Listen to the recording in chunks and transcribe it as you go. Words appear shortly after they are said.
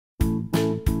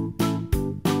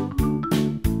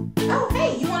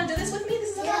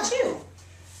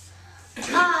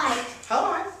Hi.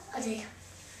 Hold on. Okay.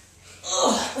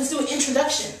 Let's do an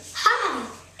introduction. Hi.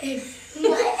 My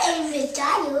name is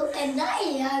Daniel, and I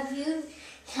have you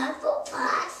Humble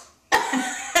Pass.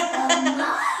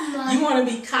 You want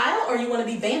to be Kyle or you want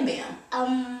to be Bam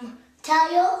Bam?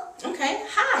 Kyle. Okay.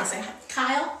 Hi. Say hi.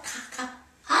 Kyle.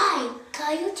 Hi,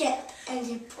 Kyle Jeff, and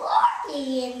the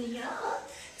party in your.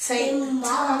 Say,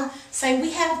 Mom. Say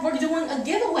we're doing a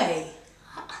giveaway.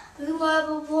 We want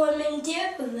a woman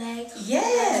giveaway.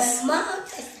 Yes. My mom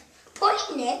is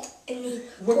putting it in the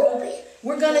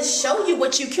We're gonna show you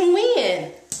what you can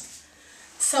win.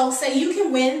 So say you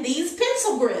can win these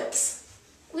pencil grips.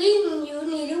 You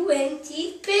need to win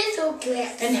these pencil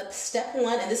grips. And step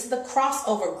one, and this is the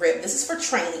crossover grip. This is for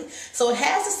training. So it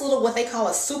has this little, what they call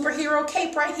a superhero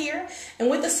cape right here. And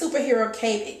with the superhero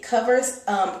cape, it covers,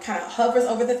 kind of hovers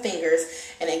over the fingers,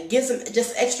 and it gives them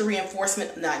just extra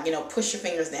reinforcement, not, push your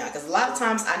fingers down. Because a lot of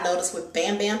times I notice with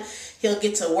Bam Bam, he'll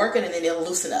get to working and then he'll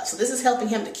loosen up. So this is helping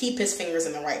him to keep his fingers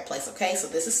in the right place, okay? So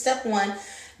this is step one.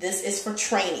 This is for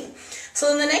training. So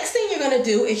then the next thing you're going to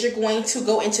do is you're going to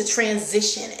go into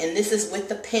transition, and this is with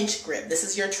the pinch grip. This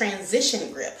is your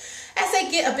transition grip. As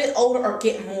they get a bit older or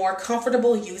get more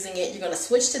comfortable using it, you're going to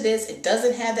switch to this. It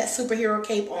doesn't have that superhero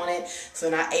cape on it,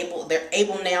 so they're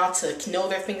able now to know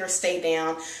their fingers stay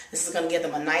down. This is going to give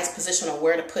them a nice position on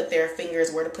where to put their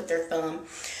fingers, where to put their thumb.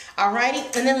 Alrighty,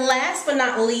 and then last but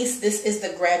not least, this is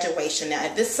the graduation. Now,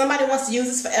 if somebody wants to use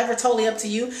this forever, totally up to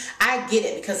you. I get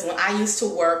it, because when I used to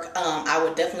work, I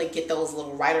would definitely get those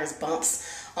little writer's bumps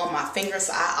on my fingers,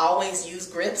 so I always use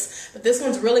grips. But this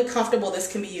one's really comfortable. This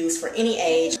can be used for any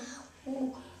age.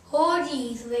 Hold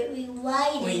these when we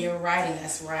writing. When you're writing,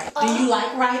 that's right. Do you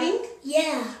like writing?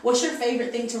 Yeah. What's your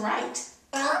favorite thing to write?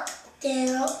 Up,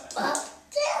 down, up,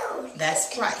 down.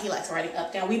 That's right. He likes writing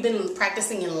up, down. We've been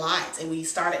practicing in lines, and we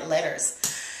started letters.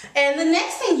 And the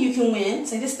next thing you can win,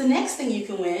 say this is the next thing you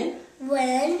can win.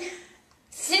 When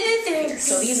scissors.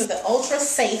 So these are the ultra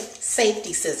safe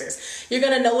safety scissors. You're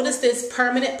going to notice this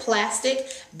permanent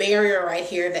plastic barrier right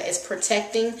here that is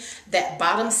protecting that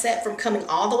bottom set from coming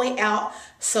all the way out.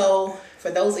 So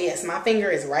for those, yes, my finger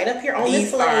is right up here on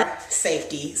this blade. These are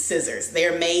safety scissors.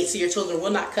 They're made so your children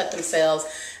will not cut themselves.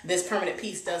 This permanent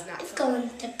piece does not. It's going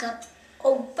to cut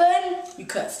open. You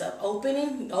cut stuff open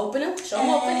them, show them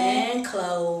open and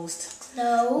closed.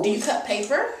 Closed. Do you cut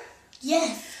paper?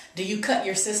 Yes. Do you cut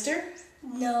your sister?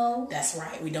 No. That's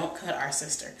right. We don't cut our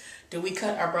sister. Do we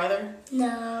cut our brother?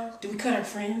 No. Do we cut our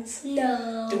friends?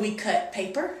 No. Do we cut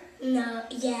paper? No.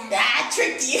 Yeah. I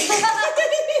tricked you.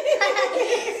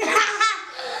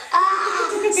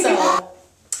 So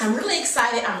I'm really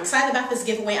excited. I'm excited about this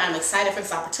giveaway. I'm excited for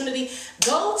this opportunity.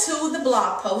 Go to the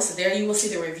blog post. There you will see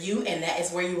the review, and that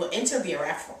is where you will enter via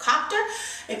raffle copter.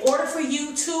 In order for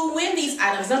you to win these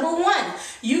items, number one,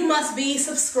 you must be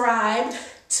subscribed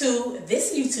to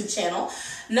this YouTube channel.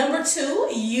 Number two,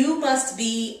 you must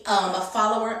be a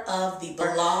follower of the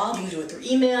blog. You can do it through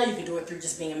email. You can do it through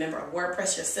just being a member of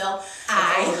WordPress yourself.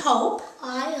 I hope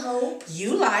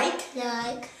you like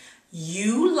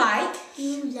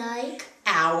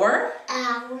our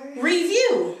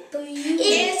review.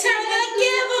 Enter the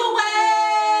giveaway.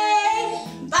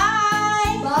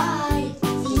 Bye. Bye.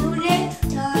 See you next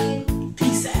time.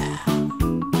 Peace out.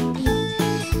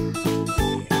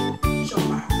 Show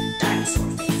my dinosaur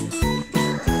faces.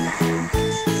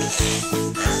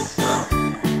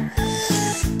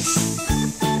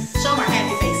 Show my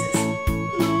happy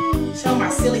faces. Show my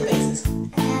silly faces.